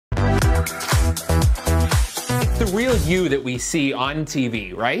the real you that we see on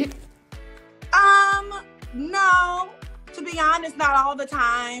TV, right? No. To be honest, not all the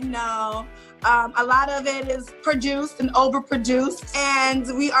time, no. A lot of it is produced and overproduced,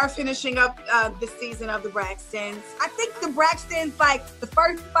 and we are finishing up this season of the Braxtons. I think the Braxtons, like the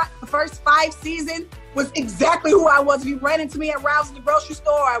first 5 seasons, was exactly who I was. If you ran into me at Rouse in the grocery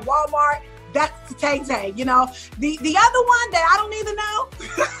store or at Walmart, that's the Tay-Tay, you know. The other one that I don't even know,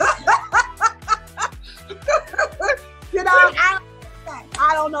 you know,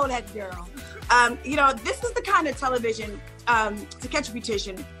 I don't know that girl. You know, this is the kind of television, To Catch a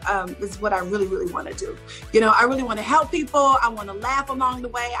Beautician is what I really, really want to do. You know, I really want to help people. I want to laugh along the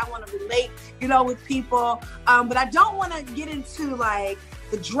way. I want to relate, you know, with people. But I don't want to get into like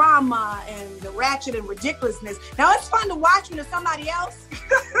the drama and the ratchet and ridiculousness. Now, it's fun to watch when it's somebody else.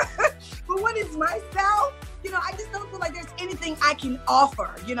 But when it's myself, you know, I just don't feel like there's anything I can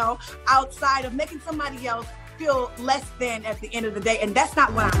offer, you know, outside of making somebody else feel less than at the end of the day. And that's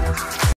not what I'm about.